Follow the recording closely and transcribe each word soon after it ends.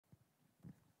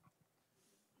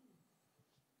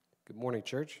Good morning,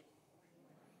 church.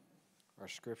 Our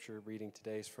scripture reading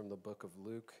today is from the book of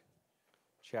Luke,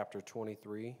 chapter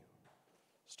 23,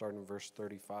 starting in verse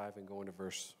 35 and going to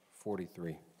verse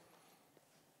 43.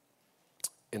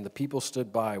 And the people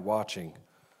stood by watching,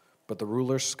 but the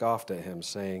rulers scoffed at him,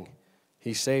 saying,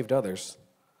 "He saved others.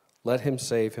 Let him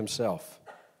save himself,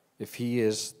 if he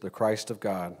is the Christ of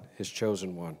God, his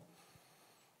chosen one."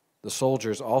 The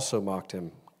soldiers also mocked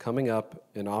him, coming up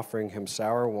and offering him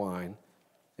sour wine,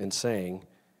 and saying,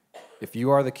 "If you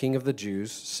are the king of the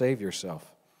Jews, save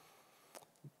yourself."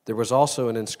 There was also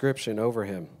an inscription over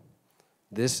him,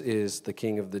 "This is the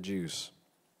King of the Jews."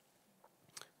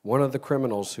 One of the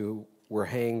criminals who were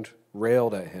hanged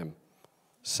railed at him,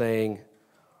 saying,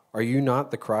 "Are you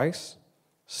not the Christ?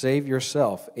 Save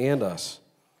yourself and us."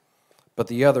 But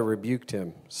the other rebuked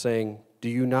him, saying, "Do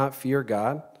you not fear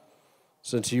God,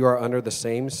 since you are under the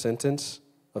same sentence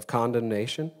of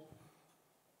condemnation?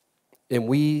 And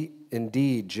we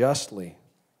indeed justly,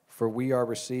 for we are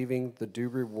receiving the due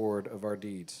reward of our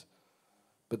deeds.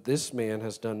 But this man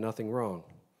has done nothing wrong."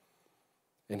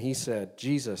 And he said,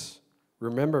 "Jesus,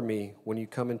 remember me when you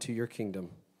come into your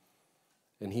kingdom."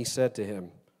 And he said to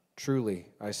him,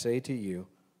 "Truly, I say to you,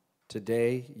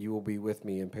 today you will be with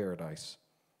me in paradise."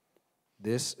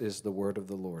 This is the word of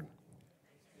the Lord.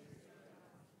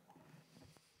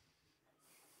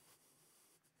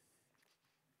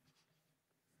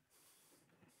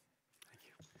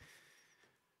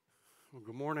 Well,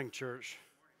 good morning, church.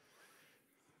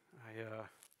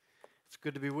 It's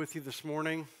good to be with you this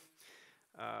morning.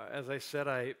 As I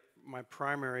said, my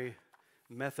primary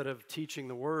method of teaching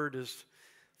the Word is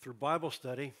through Bible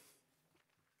study.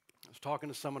 I was talking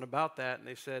to someone about that, and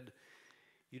they said,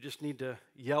 "You just need to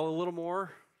yell a little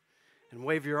more and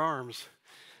wave your arms."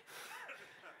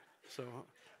 So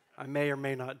I may or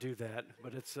may not do that,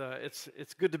 but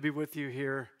it's good to be with you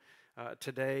here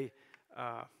today.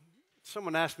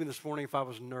 Someone asked me this morning if I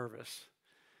was nervous,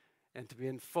 and to be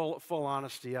in full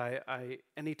honesty,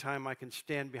 anytime I can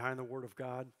stand behind the Word of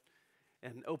God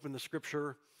and open the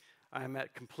Scripture, I am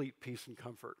at complete peace and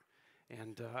comfort,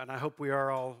 and I hope we are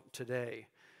all today.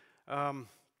 Again,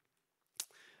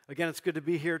 it's good to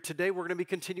be here. Today we're going to be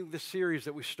continuing the series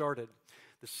that we started.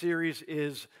 The series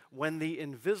is When the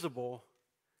Invisible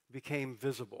Became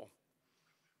Visible.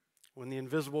 When the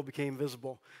Invisible Became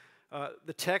Visible.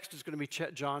 The text is going to be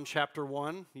John chapter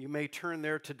 1. You may turn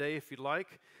there today if you'd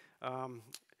like. I'll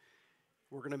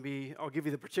give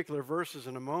you the particular verses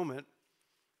in a moment,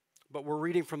 but we're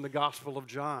reading from the Gospel of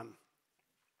John.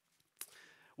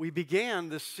 We began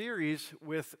this series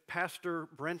with Pastor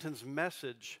Brenton's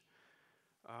message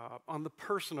on the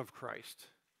person of Christ,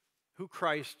 who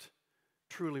Christ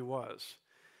truly was.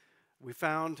 We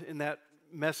found in that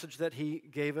message that he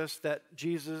gave us that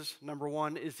Jesus, number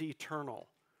one, is eternal.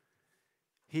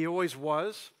 He always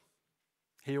was.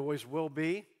 He always will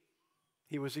be.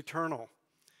 He was eternal.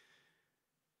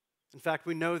 In fact,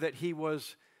 we know that he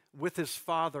was with his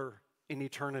Father in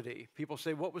eternity. People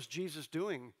say, what was Jesus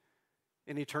doing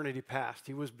in eternity past?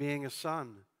 He was being a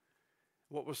son.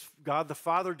 What was God the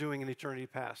Father doing in eternity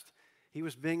past? He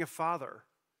was being a father.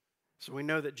 So we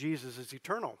know that Jesus is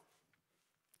eternal.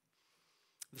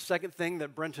 The second thing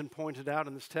that Brenton pointed out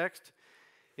in this text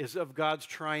is of God's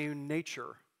triune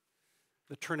nature.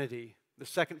 The Trinity, the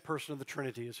second person of the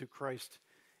Trinity, is who Christ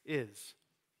is.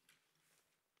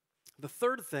 The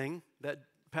third thing that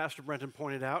Pastor Brenton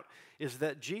pointed out is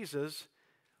that Jesus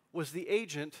was the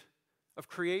agent of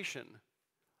creation.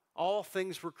 All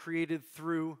things were created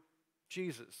through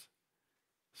Jesus.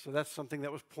 So that's something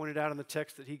that was pointed out in the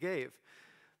text that he gave.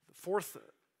 The fourth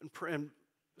and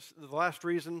the last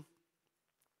reason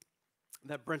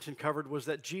that Brenton covered was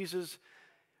that Jesus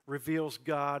reveals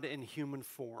God in human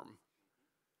form.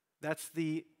 That's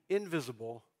the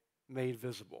invisible made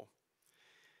visible.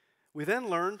 We then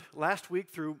learned last week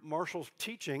through Marshall's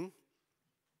teaching,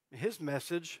 his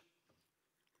message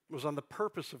was on the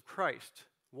purpose of Christ.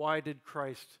 Why did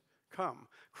Christ come?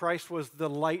 Christ was the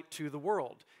light to the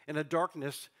world. In a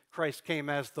darkness, Christ came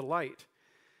as the light.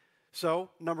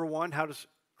 So, number one, how does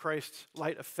Christ's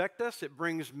light affect us? It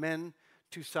brings men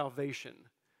to salvation.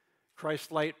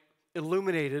 Christ's light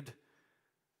illuminated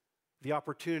the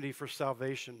opportunity for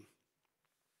salvation.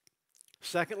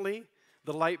 Secondly,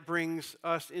 the light brings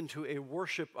us into a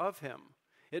worship of him.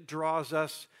 It draws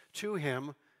us to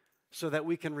him so that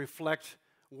we can reflect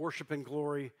worship and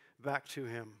glory back to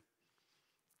him.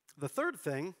 The third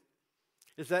thing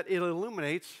is that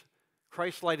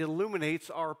Christ's light illuminates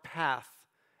our path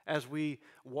as we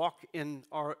walk in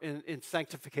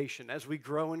sanctification, as we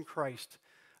grow in Christ.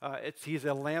 He's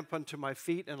a lamp unto my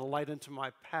feet and a light unto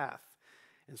my path.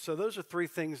 And so those are three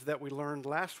things that we learned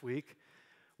last week,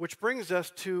 which brings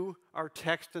us to our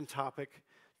text and topic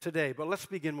today. But let's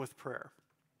begin with prayer.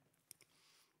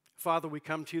 Father, we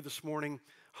come to you this morning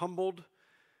humbled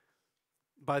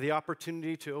by the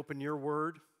opportunity to open your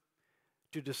word,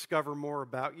 to discover more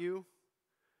about you,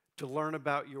 to learn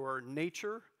about your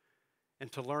nature,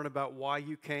 and to learn about why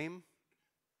you came.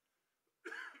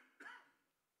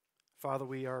 Father,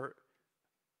 we are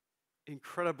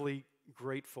incredibly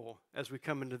grateful as we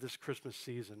come into this Christmas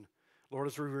season. Lord,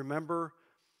 as we remember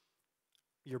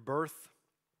your birth,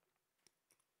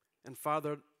 and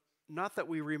Father, not that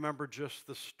we remember just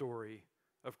the story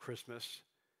of Christmas,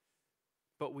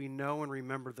 but we know and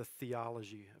remember the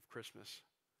theology of Christmas.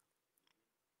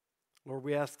 Lord,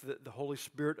 we ask that the Holy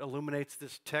Spirit illuminates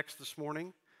this text this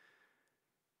morning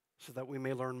so that we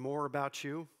may learn more about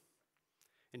you.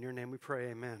 In your name we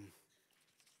pray, amen.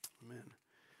 Amen.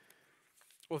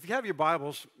 Well, if you have your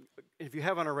Bibles, if you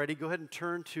haven't already, go ahead and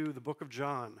turn to the book of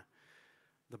John.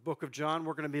 The book of John,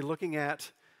 we're going to be looking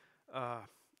at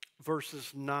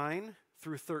verses 9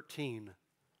 through 13.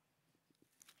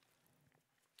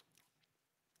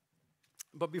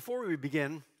 But before we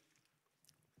begin,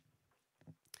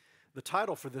 the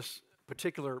title for this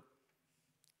particular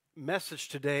message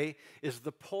today is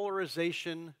The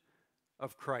Polarization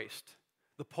of Christ.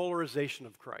 The Polarization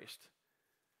of Christ.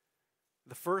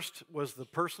 The first was the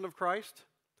person of Christ,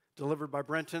 delivered by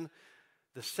Brenton.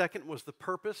 The second was the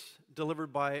purpose,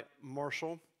 delivered by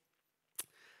Marshall.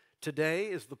 Today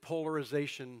is the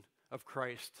polarization of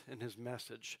Christ and his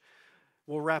message.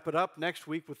 We'll wrap it up next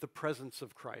week with the presence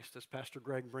of Christ, as Pastor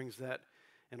Greg brings that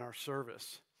in our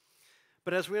service.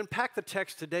 But as we unpack the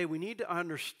text today, we need to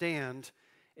understand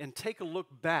and take a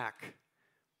look back,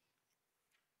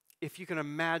 if you can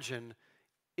imagine,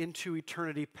 into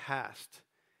eternity past,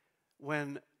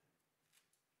 when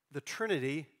the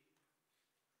Trinity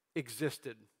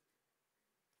existed.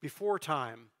 Before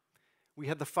time, we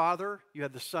had the Father, you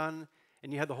had the Son,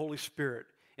 and you had the Holy Spirit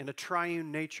in a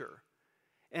triune nature.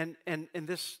 And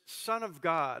this Son of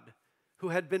God, who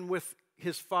had been with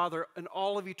his Father in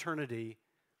all of eternity,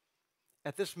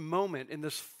 at this moment, in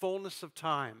this fullness of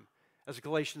time, as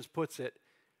Galatians puts it,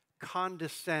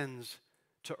 condescends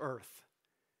to earth,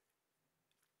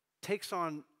 takes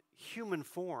on human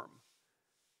form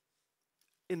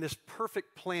in this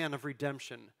perfect plan of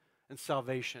redemption and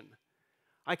salvation.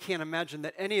 I can't imagine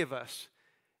that any of us,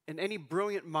 in any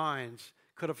brilliant minds,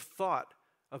 could have thought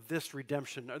of this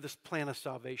redemption or this plan of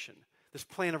salvation, this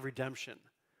plan of redemption.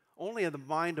 Only in the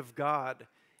mind of God,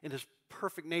 in his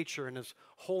perfect nature and his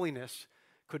holiness,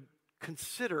 could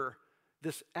consider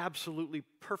this absolutely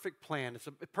perfect plan. It's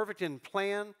perfect in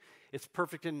plan. It's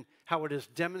perfect in how it is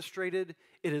demonstrated.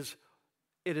 It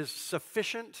is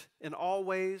sufficient in all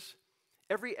ways.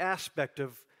 Every aspect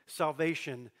of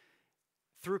salvation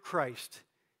through Christ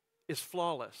is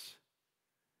flawless.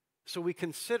 So we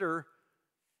consider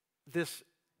this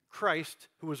Christ,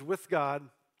 who was with God,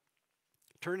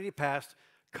 eternity past,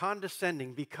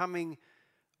 condescending, becoming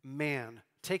man,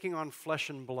 taking on flesh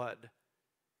and blood.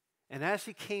 And as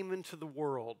he came into the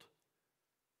world,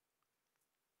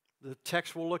 the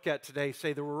text we'll look at today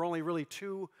say there were only really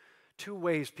two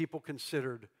ways people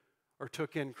considered or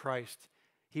took in Christ.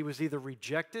 He was either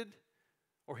rejected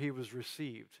or he was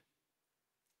received.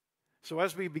 So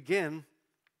as we begin,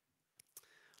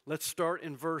 let's start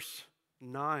in verse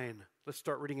 9. Let's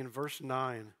start reading in verse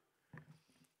 9. If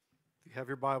you have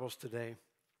your Bibles today.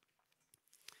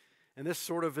 And this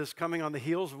sort of is coming on the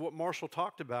heels of what Marshall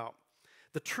talked about.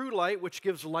 The true light, which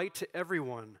gives light to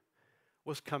everyone,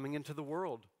 was coming into the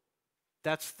world.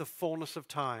 That's the fullness of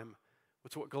time.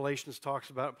 That's what Galatians talks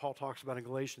about, Paul talks about in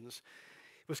Galatians.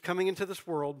 It was coming into this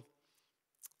world.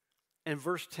 And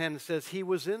verse 10 says, he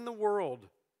was in the world,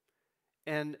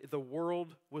 and the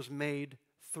world was made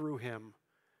through him.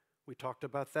 We talked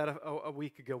about that a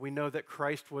week ago. We know that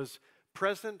Christ was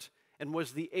present and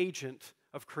was the agent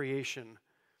of creation.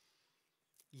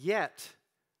 Yet,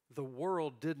 the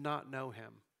world did not know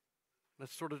him.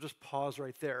 Let's sort of just pause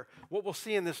right there. What we'll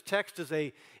see in this text is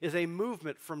a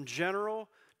movement from general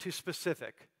to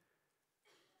specific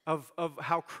of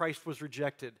how Christ was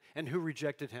rejected and who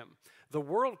rejected him. The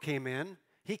world came in,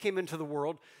 he came into the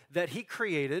world that he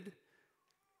created,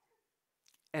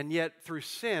 and yet through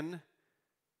sin,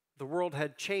 the world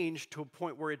had changed to a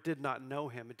point where it did not know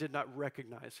him, it did not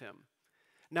recognize him.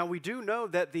 Now we do know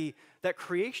that that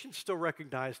creation still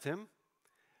recognized him.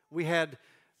 We had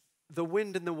the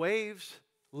wind and the waves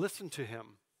listen to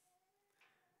him.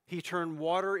 He turned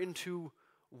water into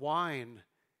wine.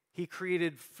 He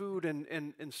created food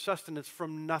and sustenance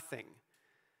from nothing.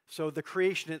 So the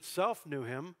creation itself knew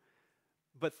him,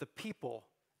 but the people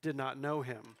did not know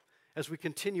him. As we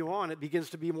continue on, it begins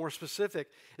to be more specific.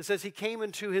 It says he came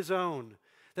into his own.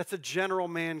 That's a general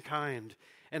mankind.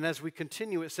 And as we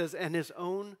continue, it says, and his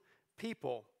own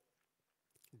people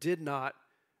did not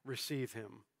receive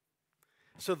him.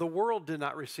 So the world did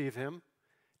not receive him,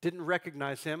 didn't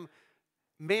recognize him.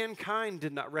 Mankind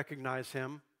did not recognize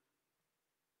him.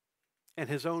 And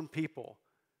his own people,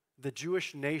 the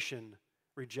Jewish nation,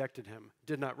 rejected him,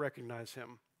 did not recognize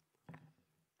him.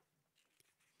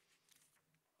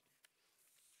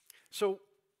 So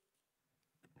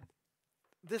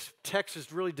this text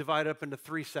is really divided up into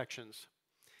three sections.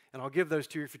 And I'll give those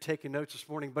to you if you're taking notes this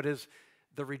morning. But is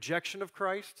the rejection of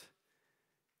Christ,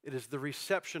 it is the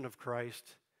reception of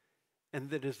Christ, and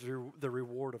that is the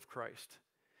reward of Christ.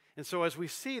 And so as we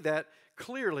see that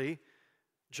clearly,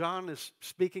 John is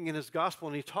speaking in his gospel,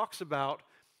 and he talks about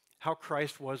how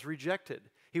Christ was rejected.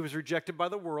 He was rejected by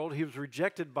the world, he was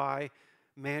rejected by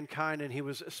mankind, and he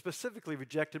was specifically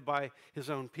rejected by his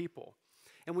own people.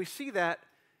 And we see that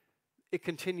it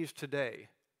continues today.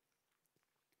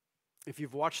 If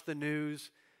you've watched the news,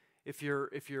 if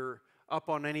you're up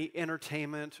on any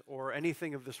entertainment or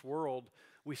anything of this world,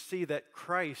 we see that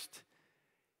Christ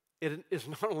is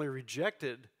not only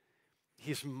rejected,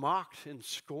 he's mocked and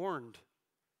scorned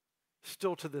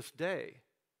still to this day.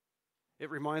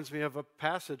 It reminds me of a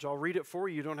passage. I'll read it for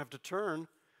you. You don't have to turn.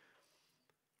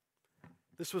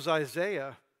 This was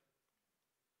Isaiah,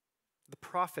 the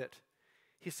prophet.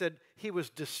 He said, he was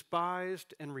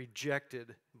despised and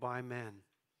rejected by men,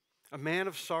 a man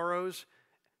of sorrows,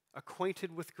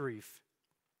 acquainted with grief,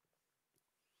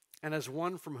 and as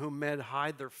one from whom men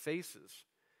hide their faces.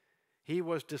 He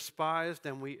was despised,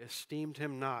 and we esteemed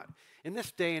him not. In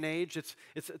this day and age, it's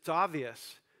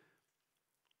obvious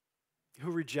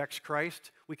who rejects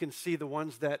Christ. We can see the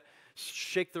ones that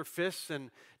shake their fists and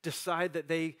decide that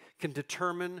they can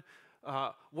determine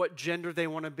what gender they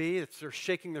want to be. They're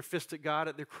shaking their fist at God,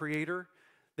 at their Creator.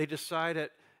 They decide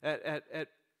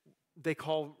they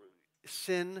call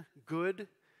sin good.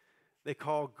 They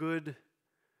call good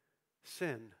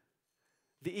sin.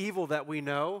 The evil that we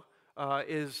know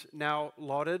is now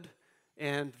lauded,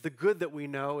 and the good that we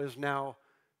know is now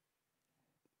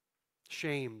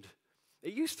shamed.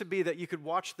 It used to be that you could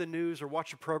watch the news or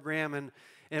watch a program,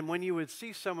 and when you would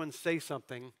see someone say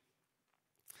something,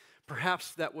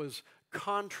 perhaps that was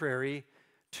contrary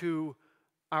to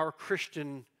our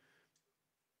Christian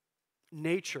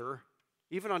nature,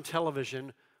 even on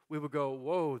television, we would go,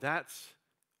 whoa,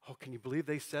 can you believe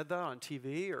they said that on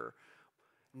TV? Or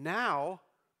now,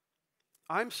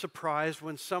 I'm surprised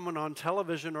when someone on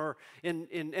television or in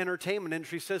entertainment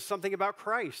industry says something about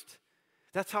Christ.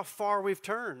 That's how far we've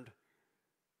turned.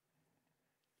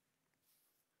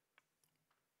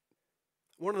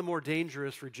 One of the more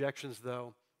dangerous rejections,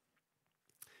 though,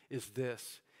 is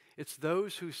this. It's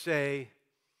those who say,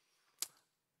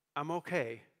 I'm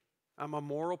okay. I'm a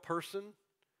moral person.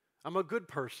 I'm a good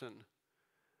person.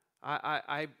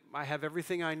 I have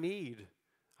everything I need.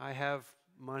 I have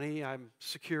money. I'm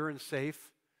secure and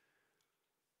safe.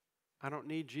 I don't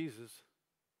need Jesus.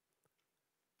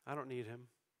 I don't need him.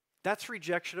 That's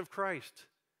rejection of Christ.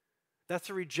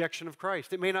 That's a rejection of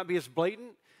Christ. It may not be as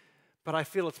blatant, but I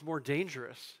feel it's more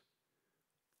dangerous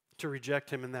to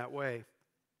reject him in that way.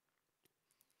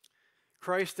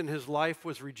 Christ in his life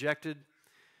was rejected.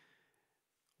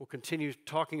 We'll continue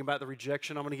talking about the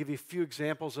rejection. I'm going to give you a few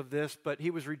examples of this, but he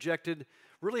was rejected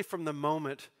really from the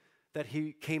moment that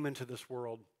he came into this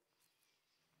world.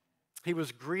 He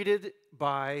was greeted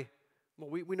by,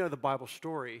 we know the Bible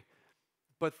story,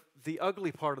 but the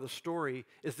ugly part of the story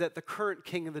is that the current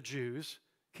king of the Jews,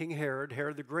 King Herod,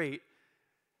 Herod the Great,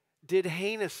 did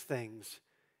heinous things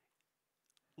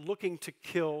looking to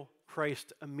kill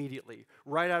Christ immediately,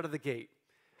 right out of the gate.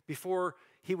 Before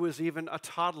he was even a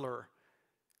toddler,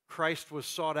 Christ was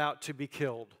sought out to be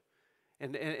killed.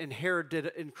 And Herod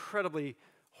did incredibly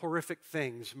horrific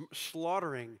things,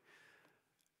 slaughtering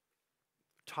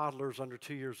toddlers under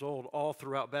 2 years old all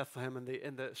throughout Bethlehem and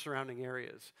the surrounding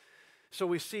areas. So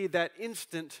we see that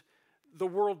instant, the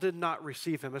world did not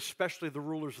receive him, especially the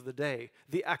rulers of the day,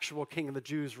 the actual king of the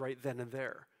Jews right then and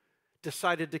there,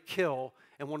 decided to kill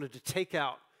and wanted to take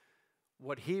out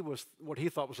what he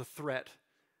thought was a threat,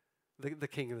 the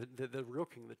king of the real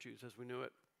king of the Jews as we knew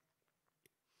it.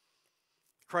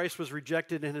 Christ was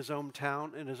rejected in his own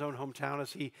hometown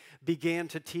as he began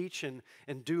to teach and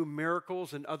do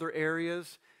miracles in other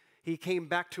areas. He came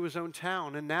back to his own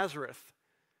town in Nazareth,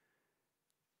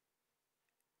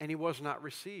 and he was not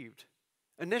received.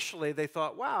 Initially, they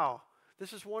thought, wow,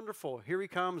 this is wonderful. Here he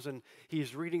comes, and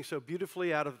he's reading so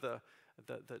beautifully out of the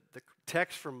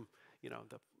text from,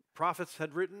 the prophets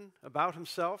had written about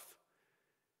himself.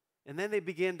 And then they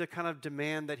began to kind of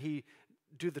demand that he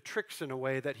do the tricks in a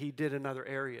way that he did in other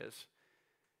areas.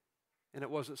 And it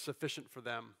wasn't sufficient for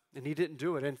them. And he didn't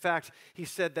do it. In fact, he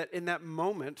said that in that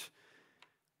moment,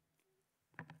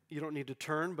 you don't need to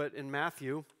turn, but in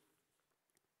Matthew,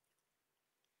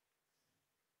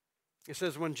 it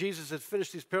says, when Jesus had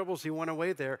finished these parables, he went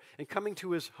away there, and coming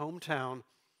to his hometown,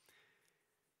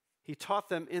 he taught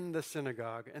them in the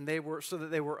synagogue, and they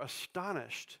were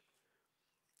astonished.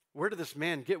 Where did this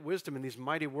man get wisdom in these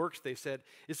mighty works? They said,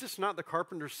 is this not the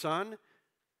carpenter's son?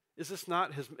 Is this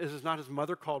not his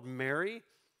mother called Mary?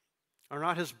 Are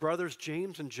not his brothers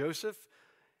James and Joseph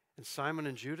and Simon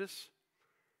and Judas?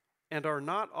 And are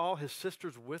not all his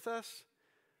sisters with us?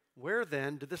 Where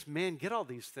then did this man get all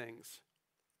these things?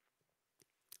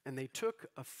 And they took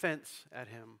offense at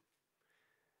him.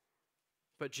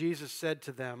 But Jesus said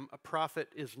to them, a prophet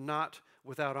is not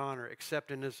without honor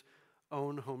except in his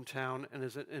own hometown and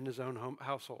in his own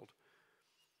household.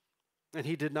 And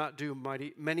he did not do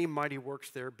many mighty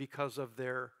works there because of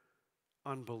their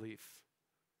unbelief.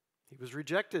 He was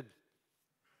rejected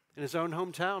in his own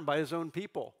hometown by his own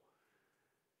people.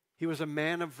 He was a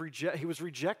man of he was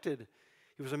rejected.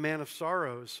 He was a man of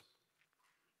sorrows.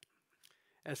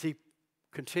 As he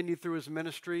continued through his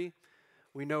ministry,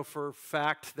 we know for a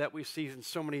fact that we see in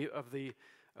so many of the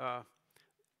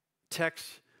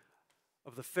texts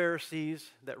of the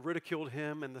Pharisees that ridiculed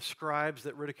him and the scribes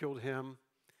that ridiculed him.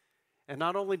 And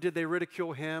not only did they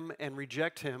ridicule him and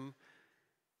reject him,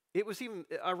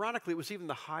 ironically, it was even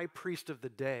the high priest of the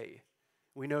day.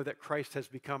 We know that Christ has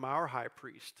become our high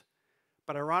priest.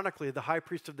 But ironically, the high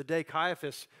priest of the day,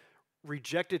 Caiaphas,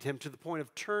 rejected him to the point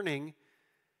of turning,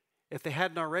 if they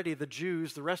hadn't already,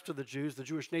 the rest of the Jews, the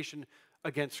Jewish nation,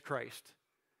 against Christ.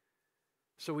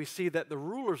 So we see that the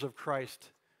rulers of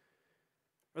Christ,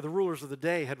 or the rulers of the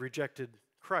day, had rejected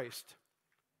Christ.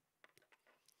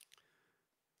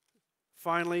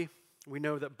 Finally, we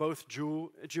know that both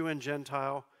Jew and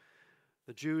Gentile,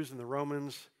 the Jews and the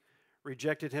Romans,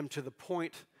 rejected him to the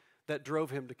point that drove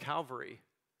him to Calvary.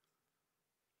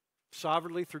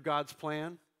 Sovereignly through God's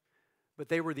plan, but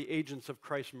they were the agents of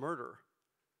Christ's murder.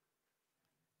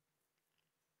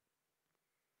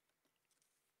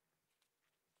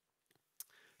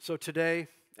 So today,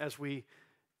 as we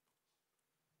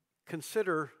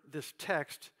consider this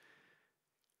text,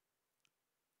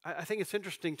 I think it's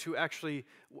interesting to actually,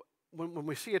 when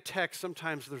we see a text,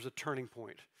 sometimes there's a turning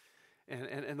point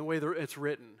and the way it's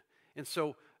written. And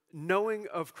so knowing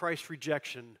of Christ's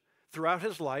rejection throughout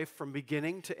his life from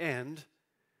beginning to end,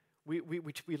 we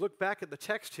look back at the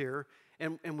text here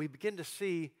and we begin to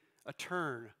see a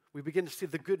turn. We begin to see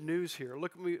the good news here.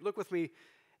 Look with me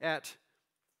at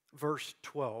verse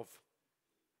 12.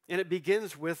 And it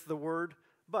begins with the word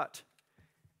but.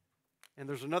 And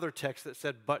there's another text that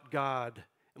said, but God.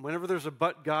 And whenever there's a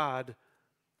but God,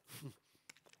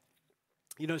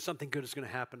 you know something good is going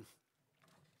to happen.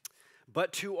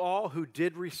 But to all who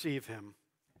did receive him,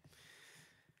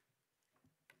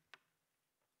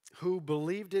 who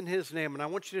believed in his name, and I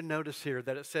want you to notice here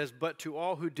that it says, but to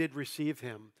all who did receive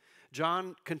him.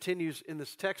 John continues in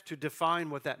this text to define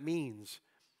what that means.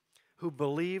 Who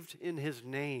believed in his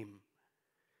name.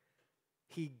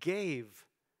 He gave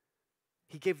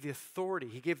the authority,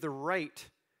 he gave the right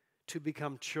to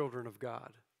become children of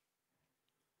God.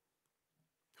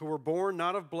 Who were born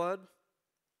not of blood,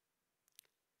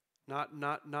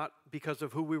 not because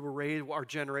of who we were raised, our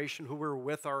generation, who we were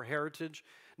with, our heritage,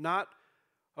 not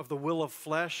of the will of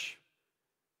flesh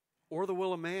or the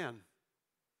will of man,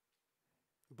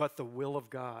 but the will of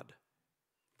God,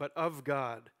 but of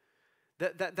God.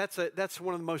 That's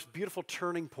one of the most beautiful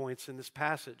turning points in this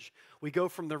passage. We go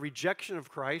from the rejection of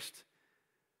Christ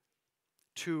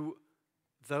to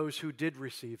those who did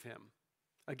receive him.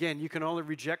 Again, you can only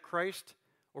reject Christ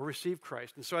or receive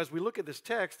Christ. And so as we look at this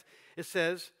text, it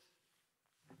says,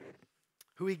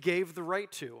 who he gave the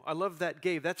right to. I love that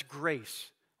gave. That's grace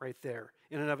right there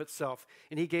in and of itself.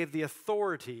 And he gave the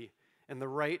authority and the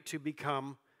right to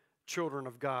become children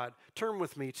of God. Turn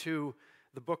with me to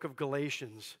the book of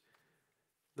Galatians.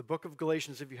 The book of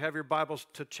Galatians, if you have your Bibles,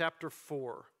 to chapter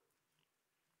 4.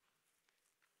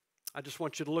 I just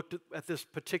want you to look at this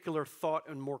particular thought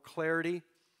in more clarity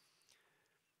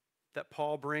that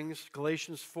Paul brings.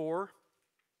 Galatians 4.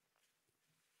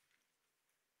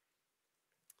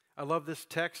 I love this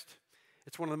text.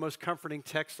 It's one of the most comforting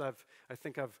texts I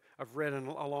think I've read in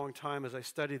a long time as I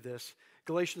studied this.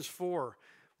 Galatians 4.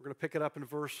 We're going to pick it up in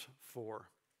verse 4.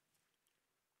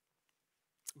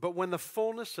 But when the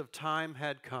fullness of time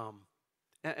had come,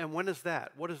 and when is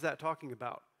that? What is that talking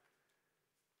about?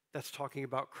 That's talking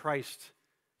about Christ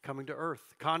coming to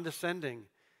earth, condescending,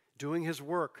 doing his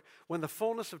work. When the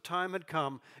fullness of time had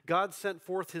come, God sent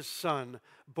forth his Son,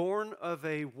 born of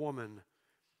a woman,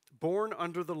 born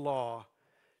under the law,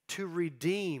 to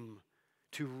redeem,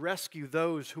 to rescue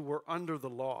those who were under the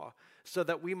law, so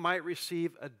that we might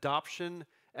receive adoption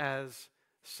as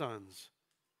sons.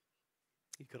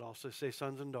 You could also say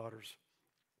sons and daughters.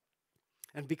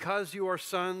 And because you are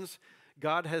sons,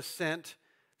 God has sent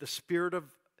the Spirit of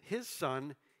his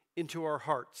Son into our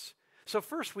hearts. So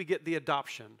first we get the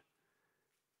adoption.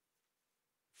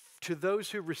 To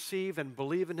those who receive and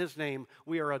believe in his name,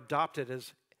 we are adopted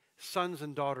as sons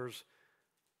and daughters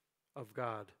of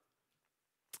God.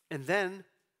 And then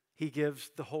he gives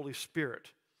the Holy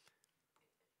Spirit,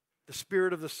 the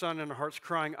Spirit of the Son in our hearts,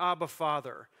 crying, Abba,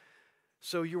 Father.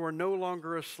 So you are no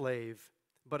longer a slave,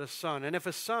 but a son. And if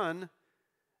a son,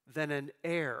 then an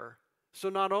heir. So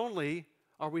not only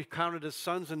are we counted as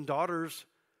sons and daughters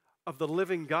of the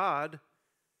living God,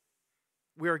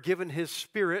 we are given his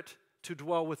Spirit to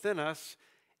dwell within us,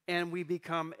 and we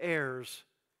become heirs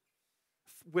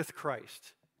with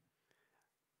Christ.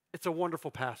 It's a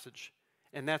wonderful passage,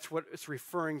 and that's what it's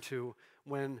referring to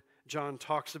when John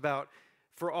talks about,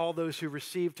 for all those who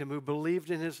received him, who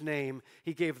believed in his name,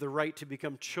 he gave the right to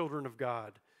become children of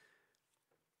God.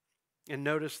 And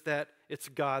notice that it's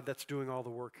God that's doing all the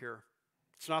work here.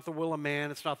 It's not the will of man,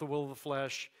 it's not the will of the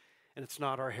flesh, and it's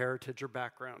not our heritage or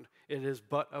background. It is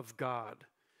but of God.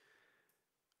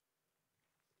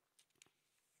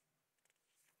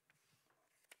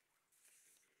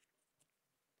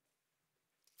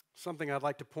 Something I'd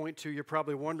like to point to, you're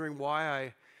probably wondering why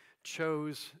I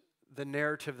chose the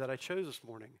narrative that I chose this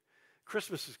morning.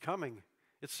 Christmas is coming.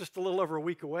 It's just a little over a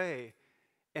week away,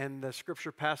 and the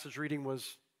scripture passage reading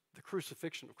was the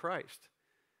crucifixion of Christ.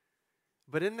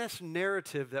 But in this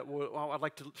narrative that I'd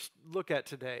like to look at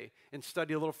today and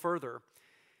study a little further,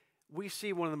 we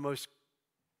see one of the most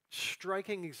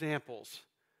striking examples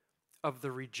of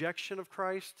the rejection of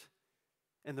Christ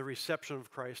and the reception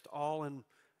of Christ, all in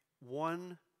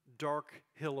one dark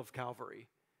hill of Calvary.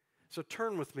 So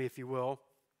turn with me, if you will,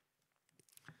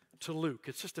 to Luke.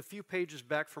 It's just a few pages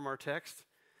back from our text.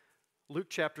 Luke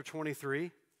chapter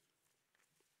 23.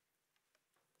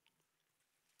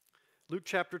 Luke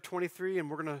chapter 23, and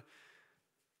we're going to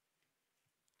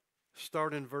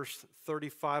start in verse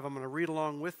 35. I'm going to read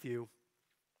along with you,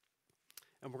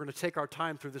 and we're going to take our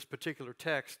time through this particular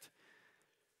text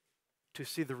to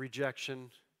see the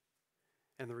rejection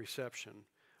and the reception.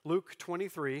 Luke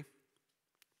 23,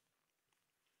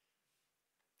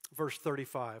 verse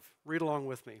 35. Read along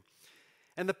with me.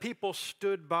 And the people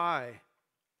stood by,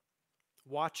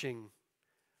 watching,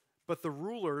 but the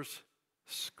rulers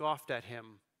scoffed at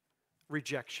him.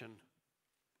 Rejection.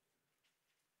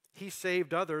 He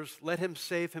saved others, let him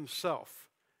save himself,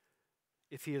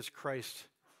 if he is Christ,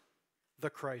 the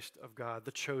Christ of God,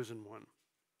 the chosen one.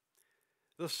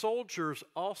 The soldiers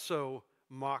also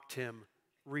mocked him.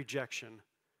 Rejection.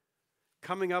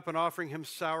 Coming up and offering him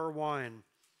sour wine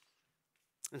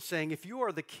and saying, if you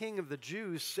are the king of the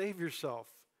Jews, save yourself.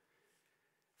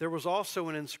 There was also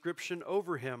an inscription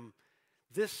over him,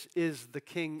 this is the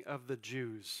king of the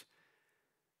Jews.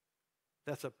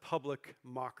 That's a public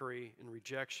mockery and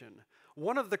rejection.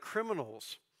 One of the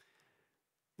criminals.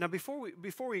 Now before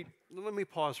we let me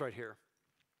pause right here.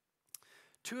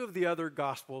 Two of the other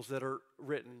gospels that are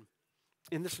written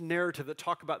in this narrative, that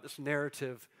talk about this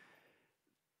narrative,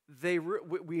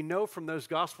 we know from those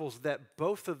gospels that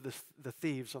both of the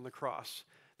thieves on the cross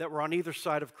that were on either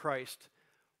side of Christ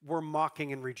were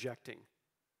mocking and rejecting.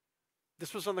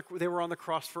 They were on the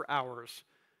cross for hours.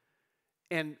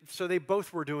 And so they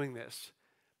both were doing this.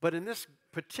 But in this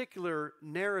particular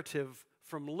narrative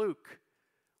from Luke,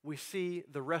 we see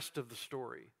the rest of the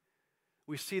story.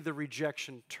 We see the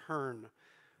rejection turn.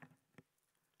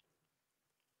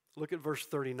 Look at verse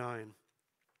 39.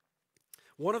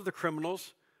 One of the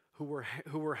criminals who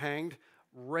were hanged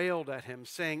railed at him,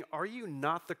 saying, are you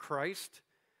not the Christ?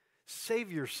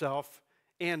 Save yourself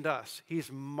and us. He's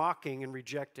mocking and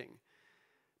rejecting.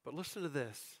 But listen to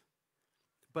this.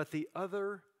 But the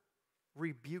other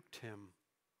rebuked him.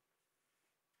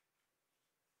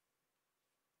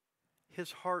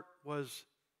 His heart was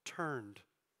turned.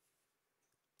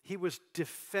 He was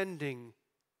defending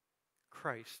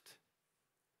Christ.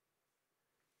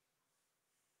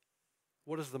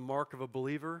 What is the mark of a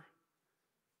believer?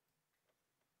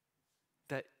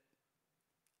 That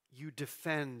you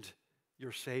defend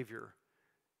your Savior.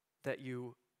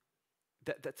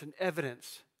 That's an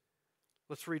evidence.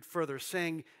 Let's read further,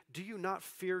 saying, do you not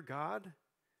fear God,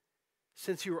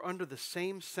 since you are under the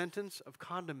same sentence of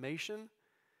condemnation?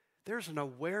 There's an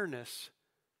awareness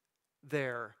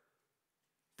there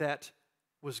that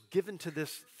was given to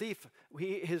this thief.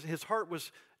 His heart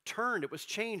was turned, it was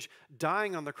changed,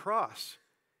 dying on the cross.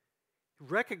 He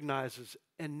recognizes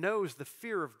and knows the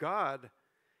fear of God,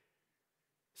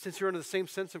 since you're under the same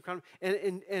sense of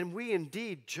condemnation. And we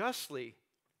indeed justly,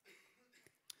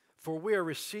 for we are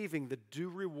receiving the due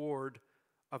reward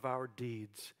of our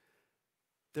deeds.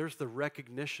 There's the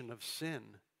recognition of sin.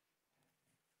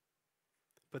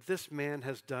 But this man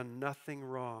has done nothing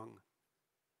wrong.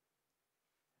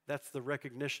 That's the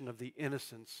recognition of the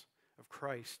innocence of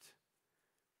Christ.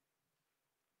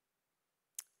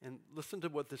 And listen to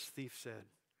what this thief said.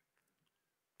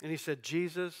 And he said,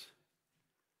 Jesus,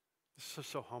 this is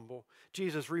so humble.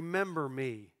 Jesus, remember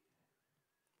me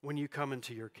when you come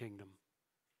into your kingdom.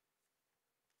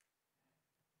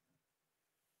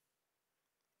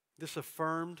 This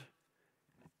affirmed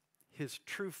his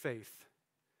true faith,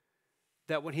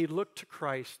 that when he looked to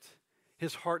Christ,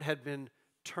 his heart had been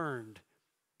turned.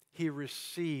 He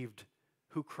received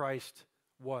who Christ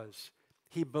was.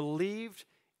 He believed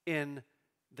in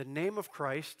the name of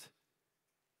Christ,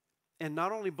 and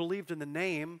not only believed in the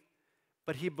name,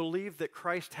 but he believed that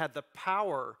Christ had the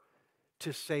power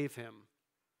to save him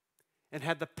and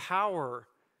had the power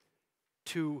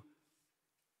to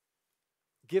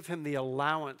give him the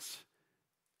allowance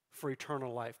for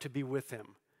eternal life, to be with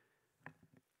him.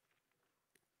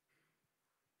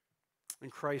 And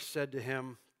Christ said to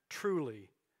him, truly,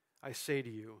 I say to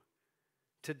you,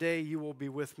 today you will be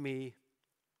with me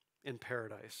in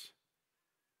paradise.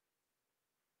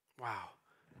 Wow,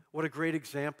 what a great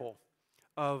example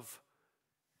of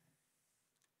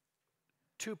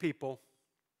two people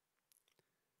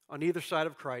on either side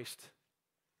of Christ,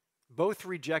 both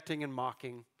rejecting and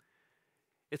mocking.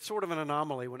 It's sort of an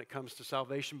anomaly when it comes to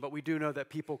salvation, but we do know that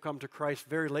people come to Christ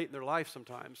very late in their life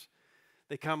sometimes.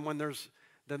 They come when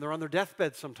they're on their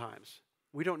deathbed sometimes.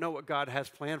 We don't know what God has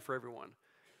planned for everyone.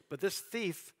 But this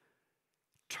thief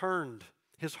turned.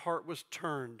 His heart was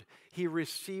turned. He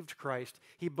received Christ.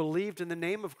 He believed in the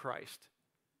name of Christ.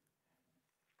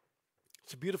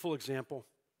 It's a beautiful example.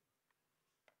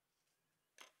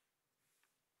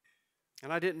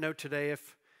 And I didn't know today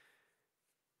if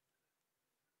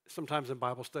sometimes in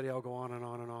Bible study I'll go on and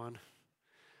on and on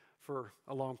for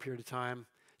a long period of time.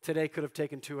 Today could have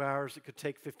taken 2 hours. It could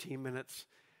take 15 minutes.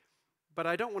 But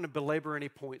I don't want to belabor any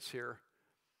points here.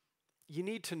 You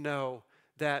need to know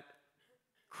that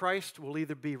Christ will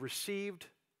either be received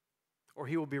or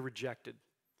he will be rejected.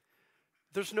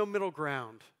 There's no middle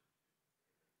ground.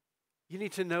 You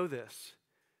need to know this.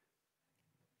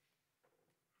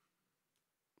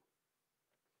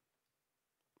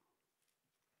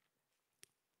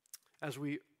 As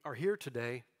we are here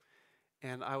today,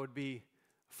 and I would be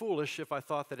foolish if I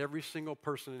thought that every single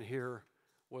person in here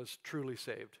was truly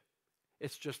saved.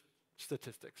 It's just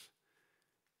statistics.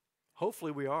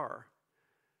 Hopefully we are.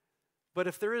 But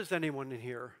if there is anyone in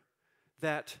here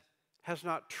that has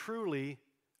not truly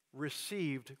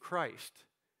received Christ,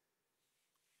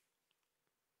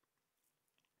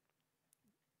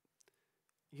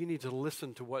 you need to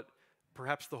listen to what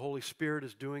perhaps the Holy Spirit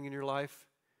is doing in your life.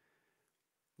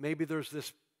 Maybe there's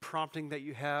this prompting that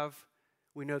you have.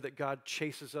 We know that God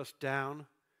chases us down.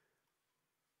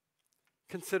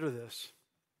 Consider this.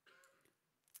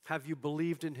 Have you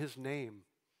believed in his name?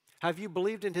 Have you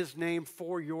believed in his name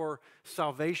for your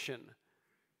salvation?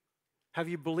 Have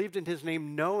you believed in his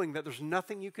name knowing that there's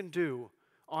nothing you can do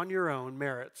on your own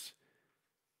merits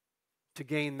to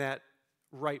gain that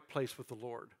right place with the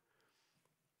Lord?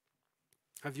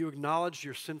 Have you acknowledged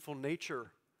your sinful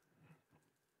nature?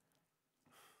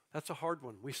 That's a hard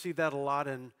one. We see that a lot.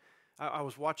 I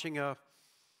was watching a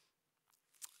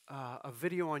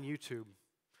video on YouTube.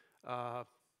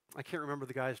 I can't remember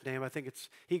the guy's name. I think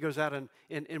he goes out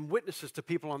and witnesses to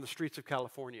people on the streets of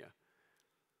California.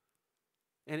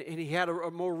 And he had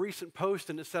a more recent post,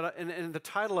 and it said, and the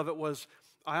title of it was,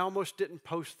 "I almost didn't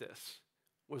post this,"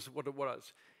 was what it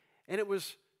was. And it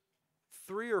was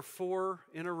 3 or 4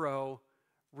 in a row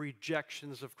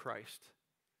rejections of Christ.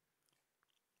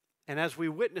 And as we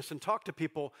witness and talk to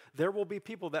people, there will be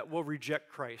people that will reject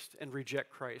Christ and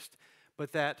reject Christ.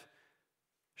 But that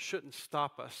shouldn't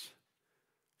stop us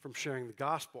from sharing the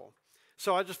gospel.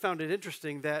 So I just found it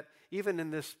interesting that even in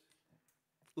this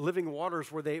Living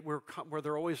Waters where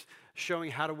they're always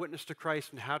showing how to witness to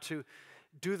Christ and how to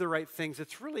do the right things,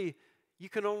 it's really, you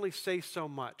can only say so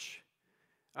much.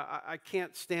 I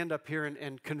can't stand up here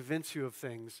and convince you of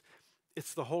things.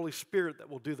 It's the Holy Spirit that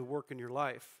will do the work in your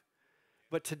life.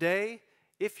 But today,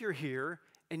 if you're here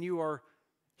and you are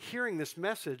hearing this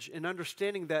message and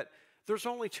understanding that there's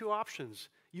only 2 options.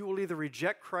 You will either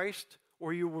reject Christ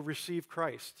or you will receive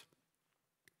Christ.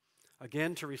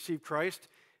 Again, to receive Christ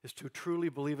is to truly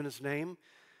believe in his name,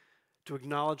 to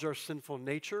acknowledge our sinful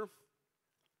nature.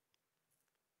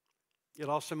 It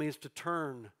also means to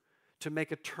turn, to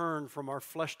make a turn from our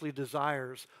fleshly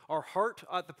desires. Our heart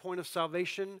at the point of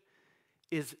salvation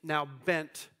is now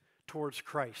bent towards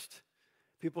Christ.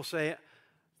 People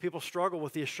struggle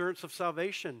with the assurance of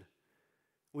salvation.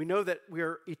 We know that we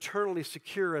are eternally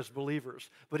secure as believers,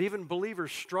 but even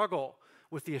believers struggle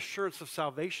with the assurance of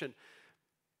salvation.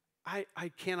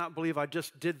 I cannot believe I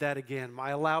just did that again. I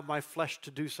allowed my flesh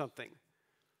to do something.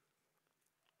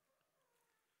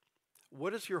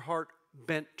 What is your heart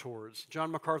bent towards?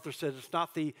 John MacArthur says it's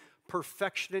not the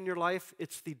perfection in your life,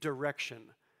 it's the direction.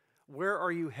 Where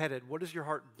are you headed? What is your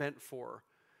heart bent for?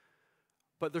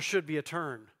 But there should be a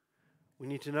turn. We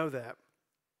need to know that.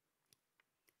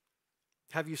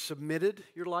 Have you submitted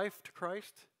your life to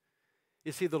Christ?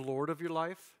 Is he the Lord of your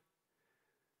life?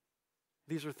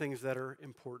 These are things that are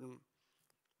important.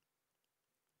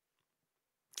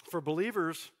 For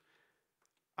believers,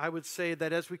 I would say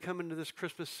that as we come into this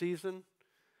Christmas season,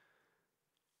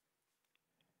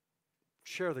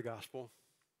 share the gospel.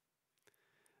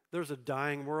 There's a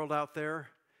dying world out there,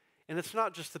 and it's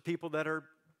not just the people that are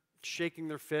shaking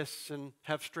their fists and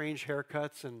have strange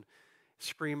haircuts and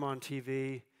scream on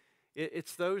TV.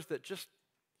 It's those that just,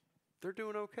 they're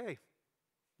doing okay.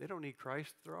 They don't need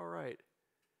Christ. They're all right.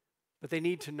 But they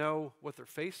need to know what they're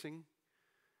facing.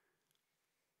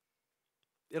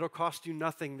 It'll cost you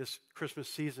nothing this Christmas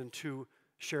season to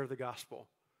share the gospel.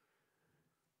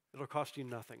 It'll cost you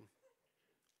nothing.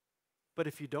 But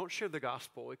if you don't share the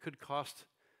gospel, it could cost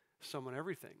someone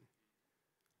everything.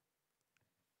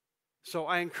 So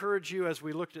I encourage you, as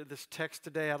we looked at this text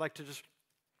today, I'd like to just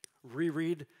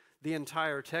reread the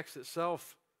entire text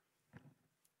itself.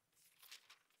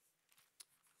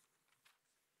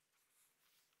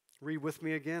 Read with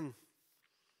me again.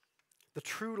 The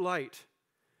true light,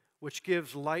 which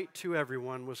gives light to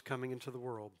everyone, was coming into the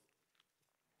world.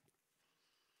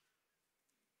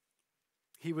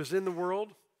 He was in the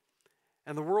world,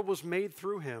 and the world was made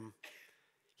through him,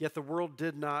 yet the world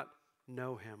did not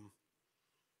know him.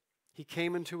 He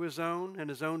came into his own,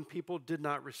 and his own people did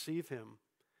not receive him.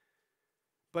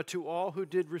 But to all who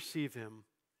did receive him,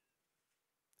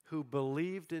 who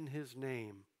believed in his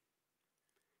name,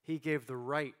 he gave the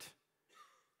right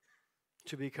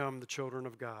to become the children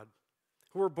of God,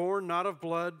 who were born not of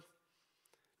blood,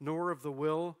 nor of the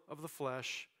will of the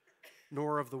flesh,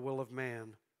 nor of the will of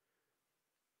man,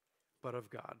 but of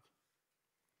God.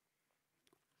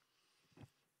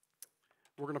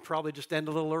 We're going to probably just end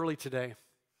a little early today.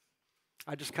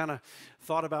 I just kind of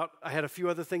thought about, I had a few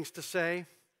other things to say,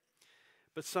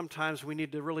 but sometimes we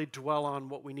need to really dwell on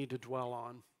what we need to dwell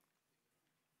on.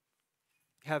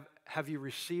 Have you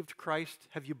received Christ?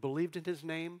 Have you believed in his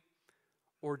name?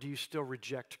 Or do you still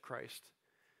reject Christ?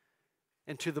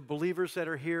 And to the believers that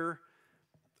are here,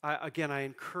 I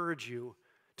encourage you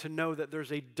to know that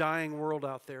there's a dying world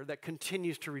out there that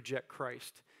continues to reject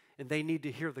Christ, and they need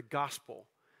to hear the gospel.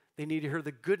 They need to hear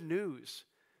the good news,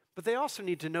 but they also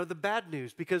need to know the bad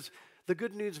news, because the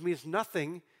good news means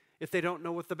nothing if they don't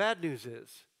know what the bad news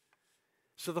is.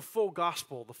 So the full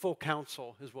gospel, the full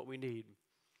counsel is what we need.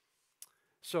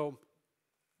 So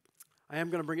I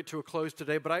am going to bring it to a close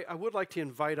today, but I would like to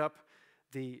invite up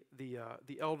the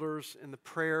elders and the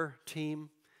prayer team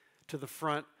to the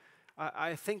front.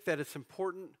 I think that it's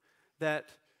important that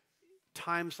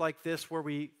times like this where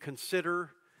we consider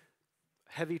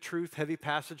heavy truth, heavy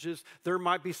passages, there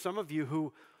might be some of you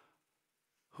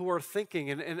who are thinking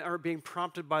and are being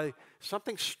prompted by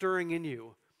something stirring in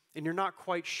you, and you're not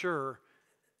quite sure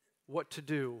what to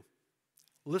do.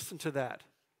 Listen to that.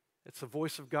 It's the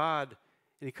voice of God,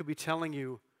 and he could be telling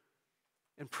you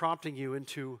and prompting you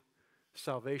into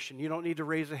salvation. You don't need to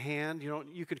raise a hand.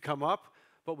 You could come up,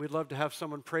 but we'd love to have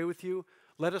someone pray with you.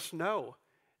 Let us know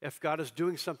if God is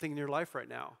doing something in your life right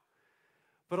now.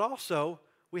 But also,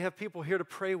 we have people here to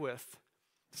pray with.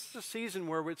 This is a season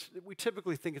where we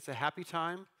typically think it's a happy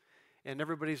time and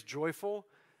everybody's joyful,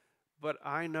 but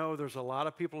I know there's a lot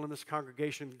of people in this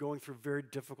congregation going through very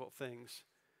difficult things.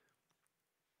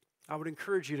 I would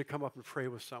encourage you to come up and pray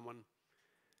with someone.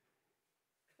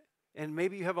 And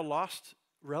maybe you have a lost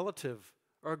relative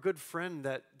or a good friend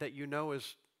that you know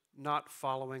is not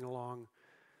following along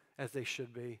as they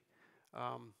should be.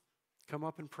 Come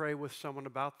up and pray with someone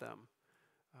about them.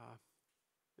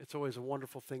 It's always a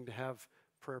wonderful thing to have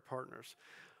prayer partners.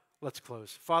 Let's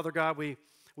close. Father God, we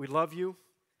love you.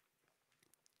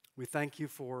 We thank you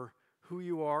for who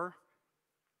you are.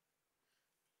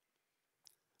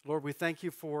 Lord, we thank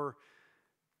you for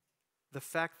the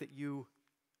fact that you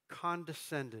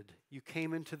condescended. You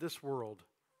came into this world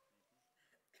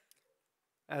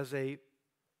as a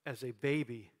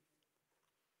baby,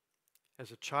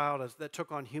 as a child that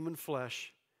took on human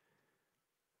flesh,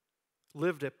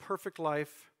 lived a perfect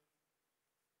life,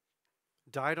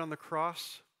 died on the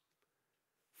cross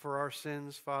for our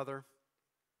sins, Father,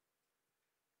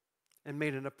 and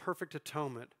made a perfect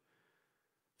atonement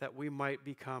that we might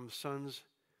become sons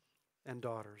and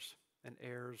daughters and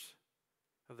heirs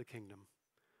of the kingdom.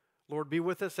 Lord, be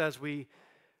with us as we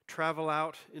travel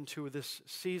out into this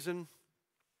season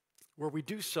where we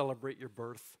do celebrate your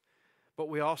birth, but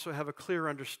we also have a clear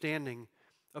understanding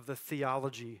of the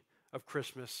theology of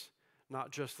Christmas,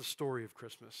 not just the story of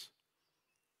Christmas.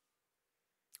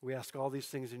 We ask all these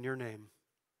things in your name.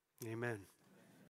 Amen.